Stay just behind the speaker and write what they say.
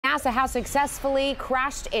NASA has successfully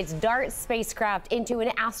crashed its DART spacecraft into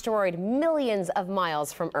an asteroid millions of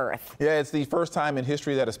miles from Earth. Yeah, it's the first time in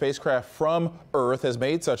history that a spacecraft from Earth has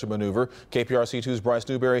made such a maneuver. KPRC 2's Bryce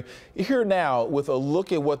Newberry here now with a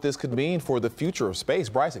look at what this could mean for the future of space.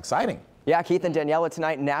 Bryce, exciting. Yeah, Keith and Daniela,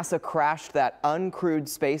 tonight NASA crashed that uncrewed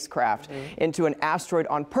spacecraft into an asteroid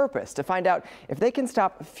on purpose to find out if they can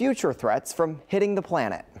stop future threats from hitting the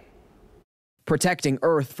planet. Protecting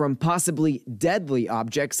Earth from possibly deadly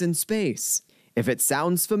objects in space. If it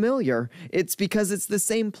sounds familiar, it's because it's the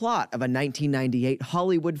same plot of a 1998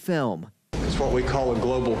 Hollywood film. It's what we call a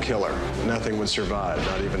global killer. Nothing would survive,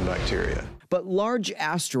 not even bacteria. But large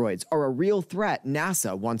asteroids are a real threat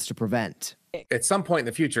NASA wants to prevent. At some point in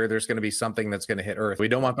the future, there's going to be something that's going to hit Earth. We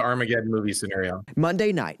don't want the Armageddon movie scenario.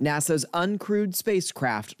 Monday night, NASA's uncrewed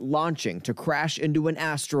spacecraft launching to crash into an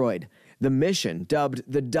asteroid. The mission, dubbed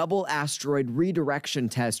the Double Asteroid Redirection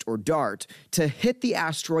Test, or DART, to hit the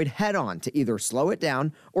asteroid head-on to either slow it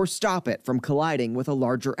down or stop it from colliding with a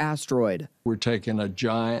larger asteroid. We're taking a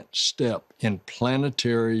giant step in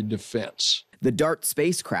planetary defense. The DART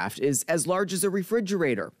spacecraft is as large as a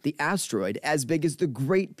refrigerator, the asteroid as big as the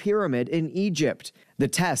Great Pyramid in Egypt. The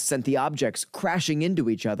test sent the objects crashing into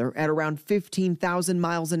each other at around 15,000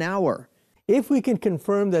 miles an hour. If we can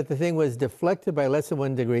confirm that the thing was deflected by less than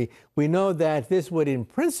 1 degree, we know that this would, in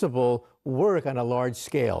principle, work on a large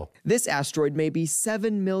scale. This asteroid may be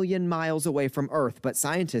 7 million miles away from Earth, but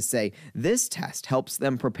scientists say this test helps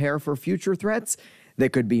them prepare for future threats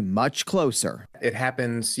that could be much closer. It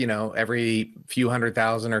happens, every few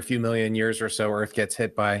 100,000 or a few million years or so, Earth gets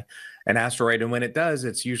hit by an asteroid. And when it does,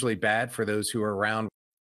 it's usually bad for those who are around.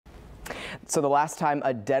 So the last time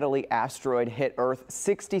a deadly asteroid hit Earth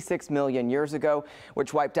 66 million years ago,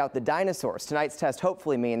 which wiped out the dinosaurs. Tonight's test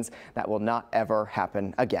hopefully means that will not ever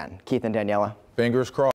happen again. Keith and Daniela. Fingers crossed.